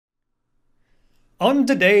On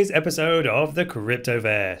today's episode of the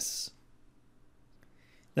Cryptoverse.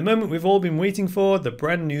 The moment we've all been waiting for, the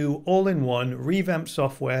brand new all-in-one revamped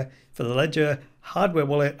software for the Ledger hardware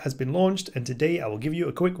wallet has been launched, and today I will give you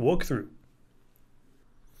a quick walkthrough.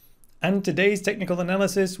 And today's technical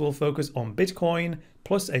analysis will focus on Bitcoin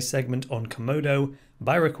plus a segment on Komodo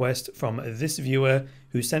by request from this viewer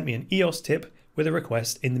who sent me an EOS tip with a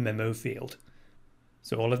request in the memo field.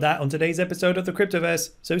 So all of that on today's episode of the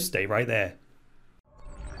Cryptoverse, so stay right there.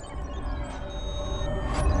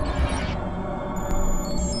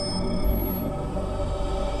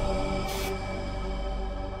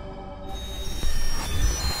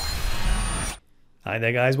 Hi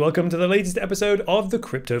there guys, welcome to the latest episode of the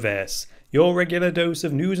Cryptoverse, your regular dose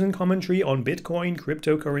of news and commentary on Bitcoin,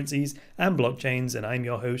 cryptocurrencies and blockchains, and I'm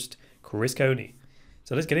your host, Chris Coney.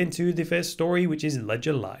 So let's get into the first story, which is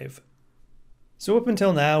Ledger Live. So up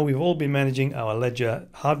until now, we've all been managing our Ledger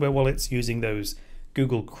hardware wallets using those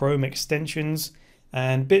Google Chrome extensions,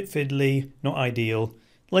 and bit fiddly, not ideal.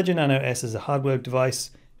 Ledger Nano S as a hardware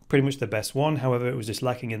device, pretty much the best one, however it was just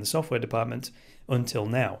lacking in the software department until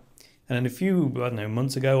now. And a few,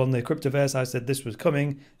 months ago on the Cryptoverse, I said this was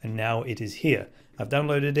coming, and now it is here. I've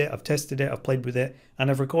downloaded it, I've tested it, I've played with it,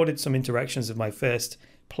 and I've recorded some interactions of my first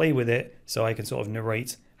play with it so I can sort of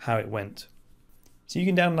narrate how it went. So you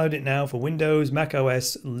can download it now for Windows, Mac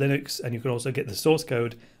OS, Linux, and you can also get the source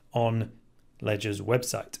code on Ledger's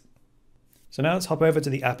website. So now let's hop over to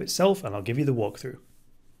the app itself, and I'll give you the walkthrough.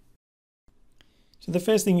 So the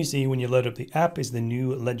first thing you see when you load up the app is the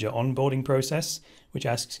new Ledger onboarding process, which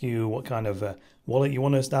asks you what kind of wallet you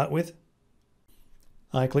want to start with.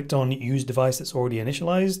 I clicked on Use Device that's already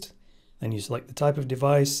initialized. Then you select the type of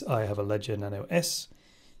device. I have a Ledger Nano S.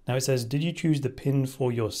 Now it says, did you choose the PIN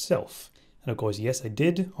for yourself? And of course, yes, I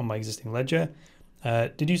did on my existing Ledger.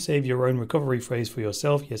 Did you save your own recovery phrase for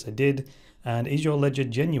yourself? Yes, I did. And is your Ledger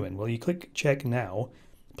genuine? Well, you click check now,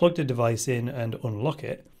 plug the device in and unlock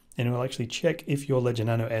it, and it will actually check if your Ledger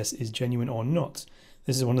Nano S is genuine or not.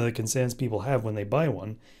 This is one of the concerns people have when they buy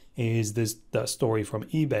one, is there's that story from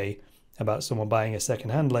eBay about someone buying a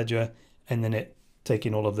second-hand Ledger and then it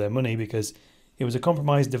taking all of their money because it was a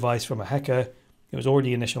compromised device from a hacker. It was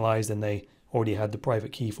already initialized and they already had the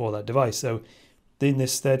private key for that device. So in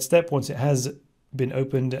this third step, once it has been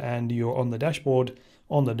opened and you're on the dashboard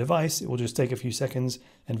on the device, it will just take a few seconds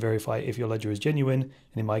and verify if your Ledger is genuine.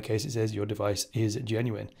 And in my case, it says your device is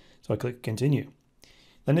genuine. So I click continue.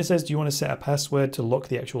 Then it says, do you want to set a password to lock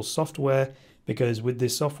the actual software? Because with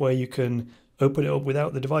this software, you can open it up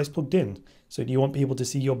without the device plugged in. So do you want people to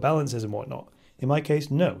see your balances and whatnot? In my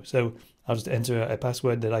case, no. So I'll just enter a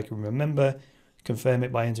password that I can remember, confirm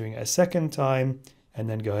it by entering it a second time, and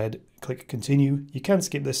then go ahead, click continue. You can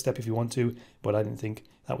skip this step if you want to, but I didn't think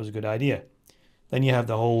that was a good idea. Then you have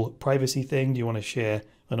the whole privacy thing. Do you want to share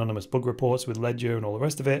anonymous bug reports with Ledger and all the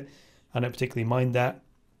rest of it? I don't particularly mind that.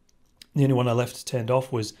 The only one I left turned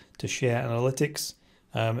off was to share analytics.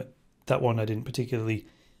 That one I didn't particularly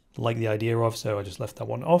like the idea of, so I just left that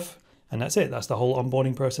one off. And that's it. That's the whole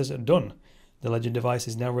onboarding process done. The Ledger device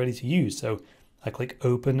is now ready to use. So I click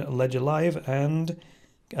Open Ledger Live, and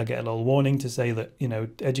I get a little warning to say that,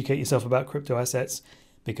 educate yourself about crypto assets,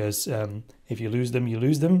 because if you lose them, you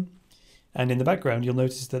lose them. And in the background, you'll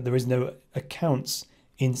notice that there is no accounts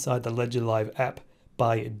inside the Ledger Live app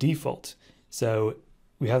by default. So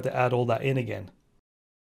we have to add all that in again.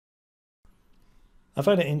 I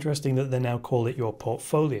find it interesting that they now call it your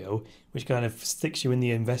portfolio, which kind of sticks you in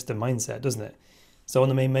the investor mindset, doesn't it? So on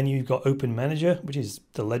the main menu, you've got Open Manager, which is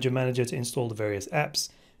the Ledger Manager to install the various apps.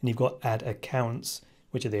 And you've got Add Accounts,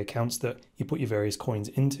 which are the accounts that you put your various coins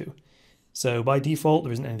into. So by default,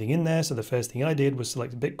 there isn't anything in there. So the first thing I did was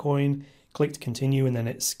select Bitcoin, clicked continue, and then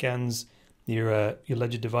it scans your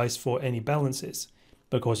Ledger device for any balances.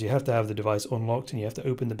 But of course, you have to have the device unlocked and you have to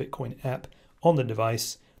open the Bitcoin app on the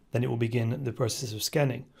device. Then it will begin the process of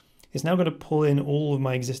scanning. It's now going to pull in all of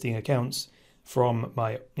my existing accounts from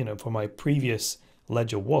my, from my previous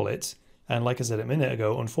Ledger wallet. And like I said a minute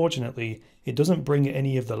ago, unfortunately, it doesn't bring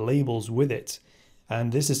any of the labels with it.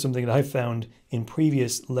 And this is something that I've found in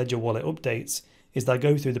previous Ledger wallet updates, is that I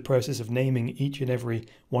go through the process of naming each and every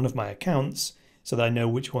one of my accounts so that I know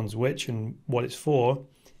which one's which and what it's for.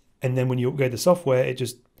 And then when you upgrade the software, it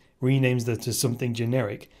just renames that to something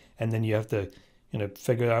generic. And then you have to,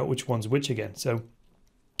 figure out which one's which again. So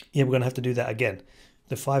yeah, we're going to have to do that again.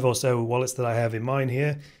 The 5 or so wallets that I have in mind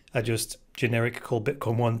here are just generic, called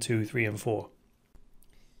Bitcoin 1, 2, 3, and 4.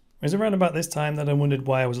 It was around about this time that I wondered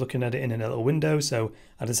why I was looking at it in a little window. So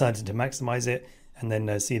I decided to maximize it and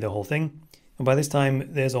then see the whole thing. And by this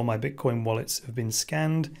time, there's all my Bitcoin wallets have been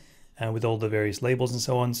scanned with all the various labels and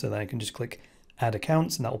so on. So then I can just click add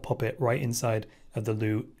accounts, and that will pop it right inside of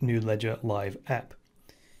the new Ledger Live app.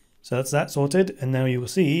 So that's that sorted, and now you will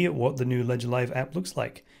see what the new Ledger Live app looks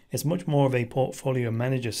like. It's much more of a portfolio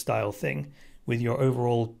manager style thing, with your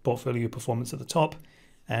overall portfolio performance at the top,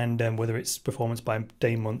 and whether it's performance by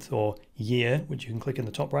day, month, or year, which you can click in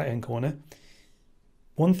the top right hand corner.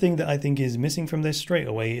 One thing that I think is missing from this straight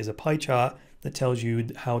away is a pie chart that tells you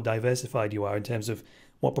how diversified you are in terms of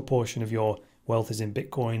what proportion of your wealth is in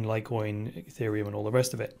Bitcoin, LiteCoin, Ethereum, and all the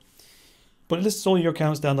rest of it. But it lists all your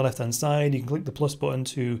accounts down the left hand side. You can click the plus button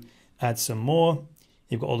to add some more.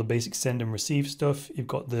 You've got all the basic send and receive stuff. You've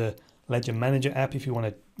got the Ledger Manager app if you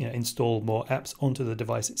want to install more apps onto the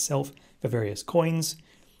device itself for various coins.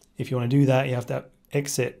 If you want to do that, you have to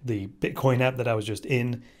exit the Bitcoin app that I was just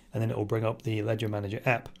in, and then it will bring up the Ledger Manager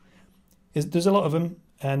app. There's a lot of them,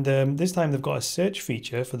 and this time they've got a search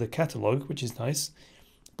feature for the catalog, which is nice.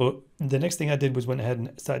 But the next thing I did was went ahead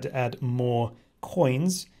and started to add more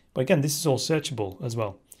coins. But again, this is all searchable as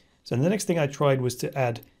well. So the next thing I tried was to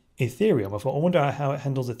add Ethereum. I thought, I wonder how it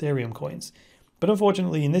handles Ethereum coins. But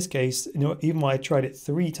unfortunately, in this case, even when I tried it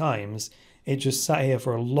 3 times, it just sat here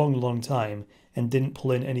for a long time and didn't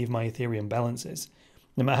pull in any of my Ethereum balances.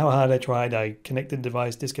 No matter how hard I tried, I connected the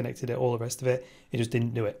device, disconnected it, all the rest of it, it just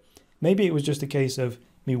didn't do it. Maybe it was just a case of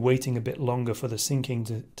me waiting a bit longer for the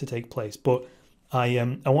syncing to take place. But I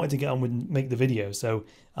wanted to get on with make the video, so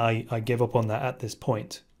I gave up on that at this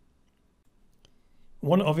point.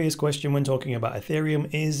 One obvious question when talking about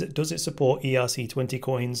Ethereum is, does it support ERC20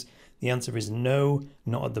 coins? The answer is no,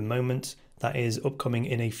 not at the moment. That is upcoming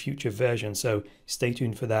in a future version, so stay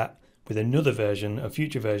tuned for that with another version, a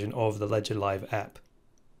future version of the Ledger Live app.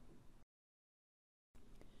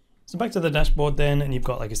 So back to the dashboard then, and you've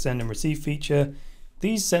got like a send and receive feature.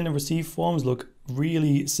 These send and receive forms look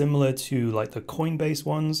really similar to like the Coinbase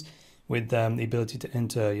ones, with the ability to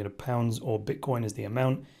enter pounds or Bitcoin as the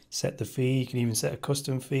amount, set the fee. You can even set a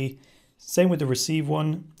custom fee. Same with the receive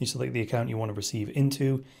one. You select the account you want to receive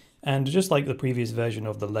into, and just like the previous version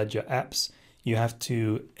of the Ledger apps, you have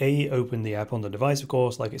to open the app on the device, of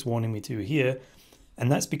course, like it's warning me to here,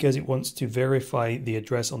 and that's because it wants to verify the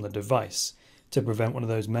address on the device to prevent one of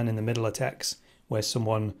those man-in-the-middle attacks where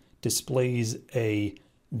someone displays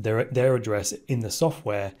their address in the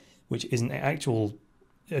software, which isn't an actual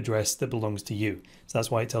address that belongs to you. So that's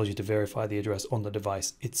why it tells you to verify the address on the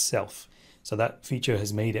device itself. So that feature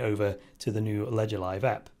has made it over to the new Ledger Live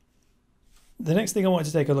app. The next thing I wanted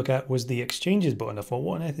to take a look at was the exchanges button. I thought,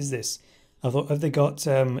 what on earth is this? I thought, have they got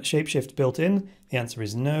Shapeshift built in? The answer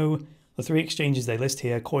is no. The 3 exchanges they list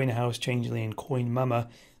here, CoinHouse, Changelly, and CoinMama,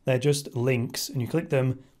 they're just links, and you click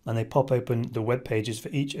them and they pop open the web pages for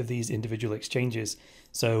each of these individual exchanges.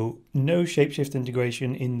 So no Shapeshift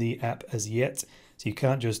integration in the app as yet. So you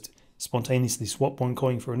can't just spontaneously swap one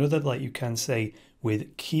coin for another like you can say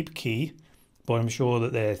with KeepKey, but I'm sure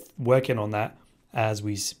that they're working on that as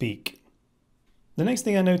we speak. The next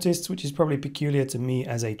thing I noticed, which is probably peculiar to me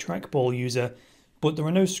as a trackball user, but there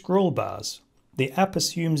are no scroll bars. The app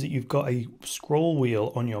assumes that you've got a scroll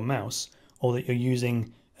wheel on your mouse, or that you're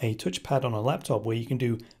using a touchpad on a laptop where you can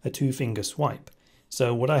do a 2-finger swipe.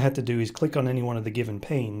 So what I had to do is click on any one of the given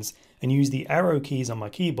panes and use the arrow keys on my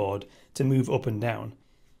keyboard to move up and down.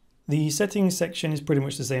 The settings section is pretty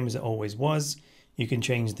much the same as it always was. You can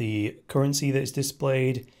change the currency that is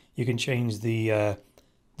displayed. You can change the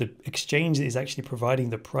exchange that is actually providing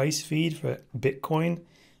the price feed for Bitcoin.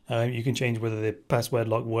 You can change whether the password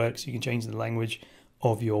lock works. You can change the language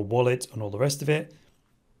of your wallet and all the rest of it.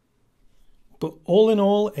 But all in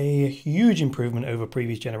all, a huge improvement over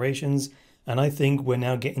previous generations. And I think we're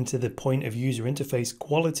now getting to the point of user interface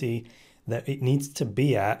quality that it needs to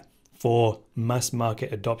be at for mass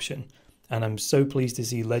market adoption. And I'm so pleased to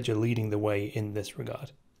see Ledger leading the way in this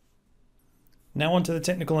regard. Now on to the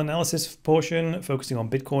technical analysis portion, focusing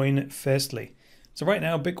on Bitcoin firstly. So right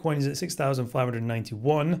now, Bitcoin is at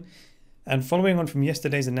 6,591. And following on from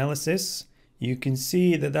yesterday's analysis, you can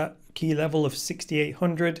see that that key level of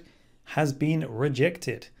 6,800 has been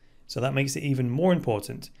rejected. So that makes it even more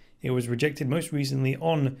important. It was rejected most recently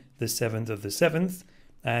on the 7th of the 7th,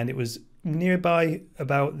 and it was nearby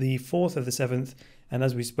about the 4th of the 7th. And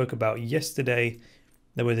as we spoke about yesterday,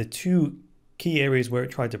 there were the 2 key areas where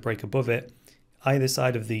it tried to break above it, either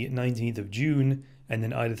side of the 19th of June and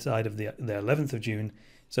then either side of the 11th of June.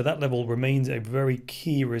 So that level remains a very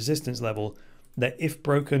key resistance level that, if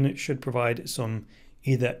broken, should provide some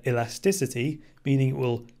either elasticity, meaning it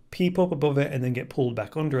will peep up above it and then get pulled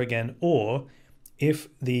back under again, or if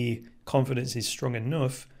the confidence is strong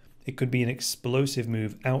enough, it could be an explosive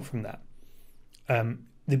move out from that.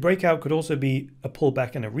 The breakout could also be a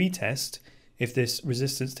pullback and a retest if this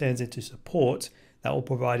resistance turns into support, that will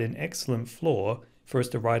provide an excellent floor for us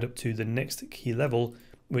to ride up to the next key level,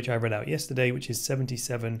 which I read out yesterday, which is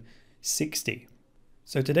 77.60.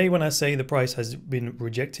 So today when I say the price has been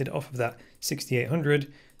rejected off of that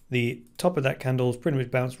 6,800, the top of that candle's pretty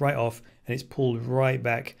much bounced right off and it's pulled right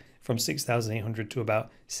back from 6,800 to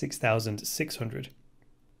about 6,600.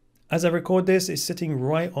 As I record this, it's sitting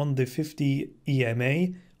right on the 50 EMA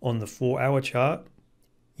on the 4-hour chart.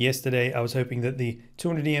 Yesterday, I was hoping that the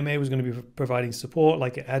 200 EMA was going to be providing support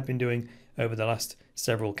like it had been doing over the last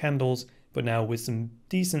several candles, but now with some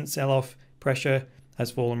decent sell-off pressure has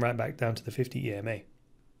fallen right back down to the 50 EMA.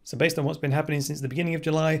 So based on what's been happening since the beginning of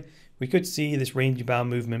July, we could see this range-bound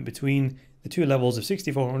movement between the two levels of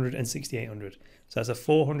 6,400 and 6,800. So that's a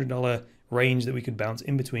 $400 range that we could bounce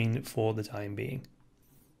in between for the time being.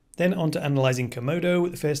 Then on to analyzing Komodo.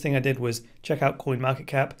 The first thing I did was check out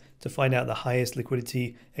CoinMarketCap to find out the highest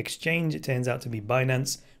liquidity exchange. It turns out to be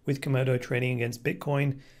Binance, with Komodo trading against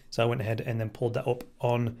Bitcoin. So I went ahead and then pulled that up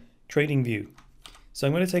on TradingView. So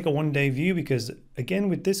I'm going to take a one-day view because, again,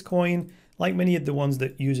 with this coin, like many of the ones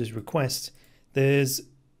that users request, there's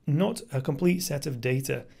not a complete set of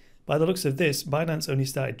data. By the looks of this, Binance only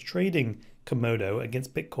started trading Komodo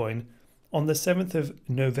against Bitcoin on the 7th of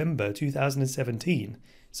November 2017.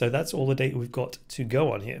 So that's all the data we've got to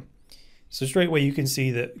go on here. So straight away you can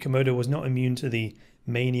see that Komodo was not immune to the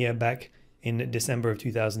mania back in December of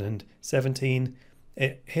 2017.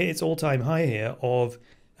 It hit its all-time high here of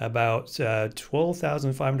about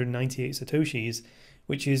 12,598 Satoshis,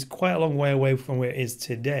 which is quite a long way away from where it is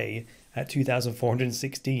today at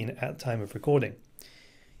 2,416 at the time of recording.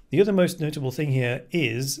 The other most notable thing here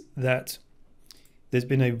is that there's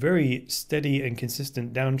been a very steady and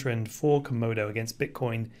consistent downtrend for Komodo against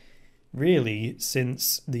Bitcoin really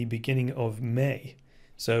since the beginning of May.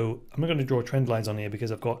 So I'm not going to draw trend lines on here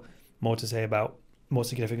because I've got more to say about more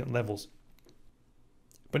significant levels.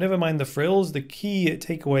 But never mind the frills, the key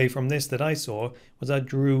takeaway from this that I saw was I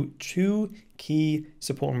drew two key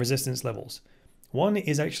support and resistance levels. One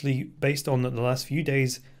is actually based on the last few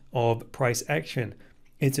days of price action.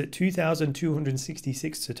 It's at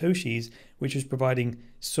 2,266 Satoshis, which is providing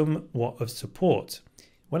somewhat of support.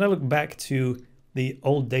 When I look back to the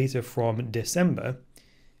old data from December,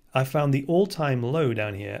 I found the all-time low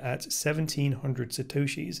down here at 1,700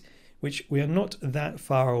 Satoshis, which we are not that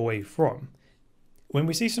far away from. When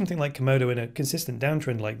we see something like Komodo in a consistent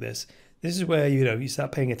downtrend like this is where you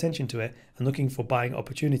start paying attention to it and looking for buying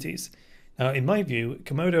opportunities. Now, in my view,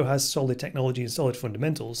 Komodo has solid technology and solid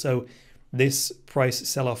fundamentals, so this price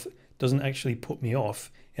sell-off doesn't actually put me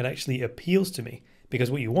off. It actually appeals to me because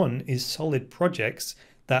what you want is solid projects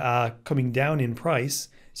that are coming down in price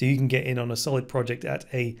so you can get in on a solid project at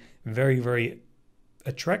a very, very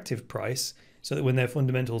attractive price so that when their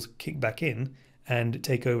fundamentals kick back in and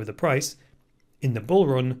take over the price, in the bull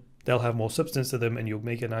run, they'll have more substance to them and you'll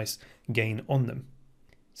make a nice gain on them.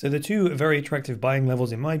 So the two very attractive buying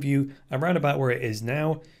levels in my view are around about where it is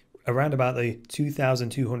now, around about the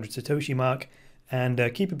 2,200 Satoshi mark, and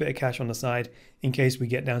keep a bit of cash on the side in case we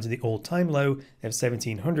get down to the all-time low of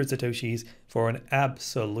 1,700 Satoshis for an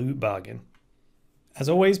absolute bargain. As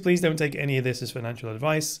always, please don't take any of this as financial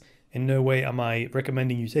advice. In no way am I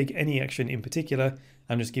recommending you take any action in particular.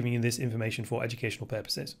 I'm just giving you this information for educational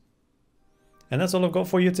purposes. And that's all I've got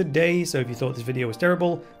for you today, so if you thought this video was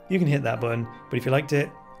terrible, you can hit that button, but if you liked it,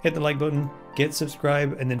 hit the like button, get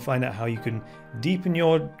subscribed, and then find out how you can deepen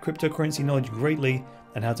your cryptocurrency knowledge greatly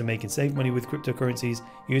and how to make and save money with cryptocurrencies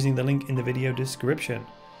using the link in the video description.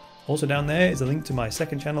 Also down there is a link to my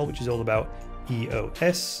second channel, which is all about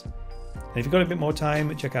EOS. And if you've got a bit more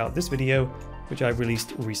time, check out this video, which I've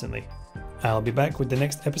released recently. I'll be back with the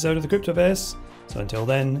next episode of the Cryptoverse, so until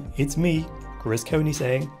then, it's me, Chris Coney,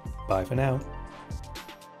 saying bye for now.